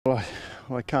Well,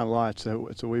 I can't lie, it's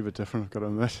a wee bit different, I've got to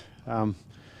admit.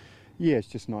 Yeah, it's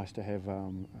just nice to have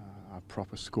a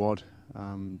proper squad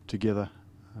together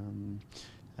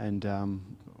and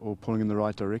all pulling in the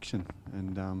right direction.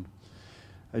 And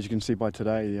as you can see by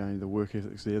today, the work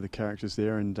ethic's there, the character's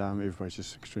there, and everybody's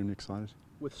just extremely excited.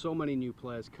 With so many new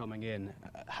players coming in,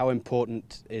 how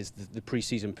important is the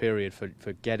pre-season period for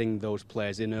getting those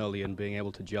players in early and being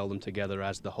able to gel them together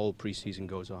as the whole pre-season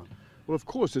goes on? Well, of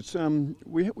course, it's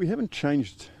we haven't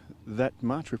changed that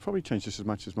much. We've probably changed just as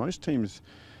much as most teams,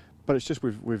 but it's just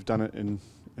we've done it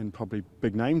in probably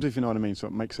big names, if you know what I mean. So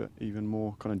it makes it even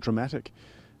more kind of dramatic.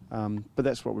 But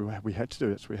that's what we had to do.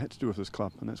 That's what we had to do with this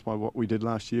club, and that's why what we did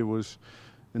last year was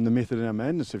in the method in our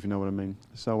madness, if you know what I mean.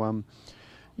 So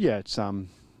yeah, it's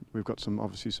we've got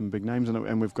obviously some big names in it,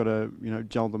 and we've got to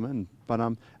gel them in. But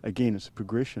again, it's a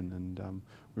progression, and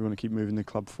we want to keep moving the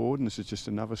club forward, and this is just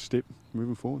another step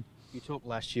moving forward. You talked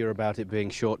last year about it being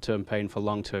short-term pain for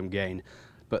long-term gain,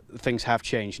 but things have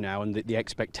changed now, and the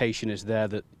expectation is there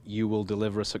that you will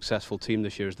deliver a successful team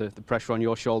this year. Is the pressure on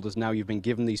your shoulders now? You've been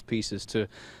given these pieces to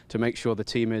make sure the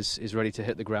team is ready to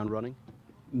hit the ground running?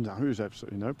 No, there's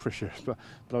absolutely no pressure. But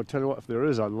I'll tell you what, if there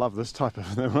is, I love this type of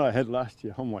thing that I had last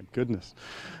year. Oh my goodness.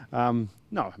 No,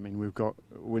 I mean we've got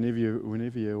whenever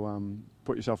you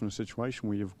put yourself in a situation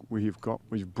where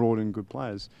you've brought in good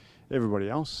players, everybody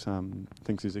else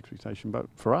thinks there's expectation. But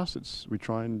for us, we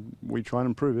try and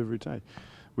improve every day.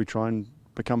 We try and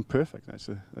become perfect. That's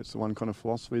the one kind of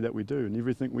philosophy that we do. And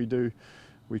everything we do,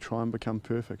 we try and become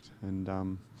perfect.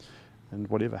 And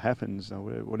whatever happens,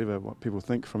 what people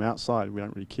think from outside, we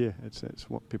don't really care. It's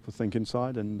what people think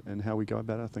inside and how we go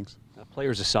about our things.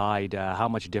 Players aside, how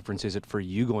much difference is it for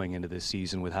you going into this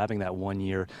season with having that 1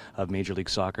 year of Major League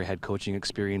Soccer head coaching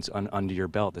experience under your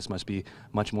belt? This must be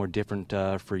much more different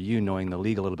for you, knowing the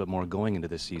league a little bit more going into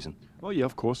this season. Well, yeah,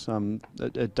 of course,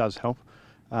 it does help,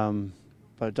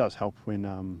 but it does help when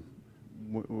I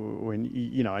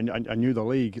knew the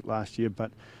league last year,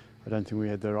 but I don't think we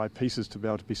had the right pieces to be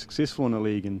able to be successful in the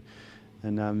league, and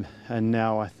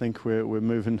now I think we're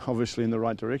moving obviously in the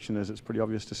right direction, as it's pretty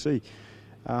obvious to see.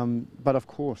 But of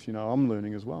course, I'm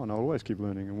learning as well, and I'll always keep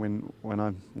learning. And when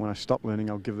I stop learning,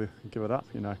 I'll give it up.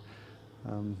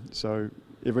 So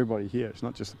everybody here, it's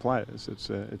not just the players, it's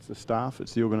the staff,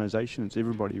 it's the organisation, it's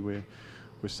everybody. We're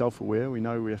self-aware. We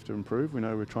know we have to improve. We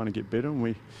know we're trying to get better, and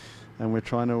we're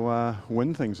trying to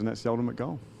win things, and that's the ultimate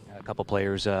goal. A couple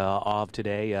players off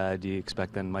today. Do you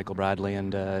expect then Michael Bradley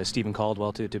and Stephen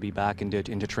Caldwell to be back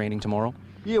into training tomorrow?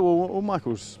 Yeah, well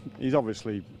he's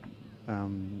obviously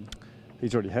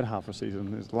he's already had half a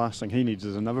season. The last thing he needs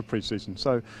is another pre-season.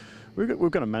 So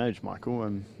we've got to manage Michael,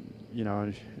 and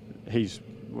he's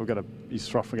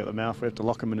frothing at the mouth. We have to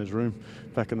lock him in his room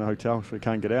back in the hotel so he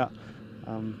can't get out.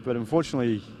 But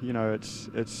unfortunately,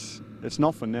 it's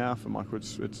not for now for Michael.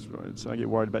 It's I get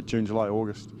worried about June, July,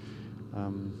 August.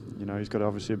 He's got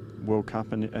obviously a World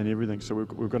Cup and everything, so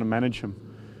we've got to manage him,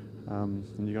 and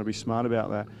you've got to be smart about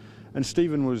that. And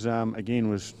Stephen was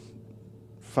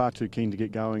far too keen to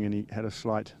get going, and he had a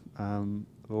slight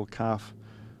little calf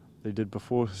that he did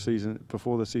before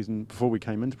we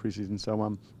came into pre-season.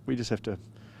 So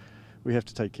we have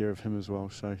to take care of him as well.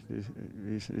 So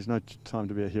there's no time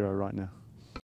to be a hero right now.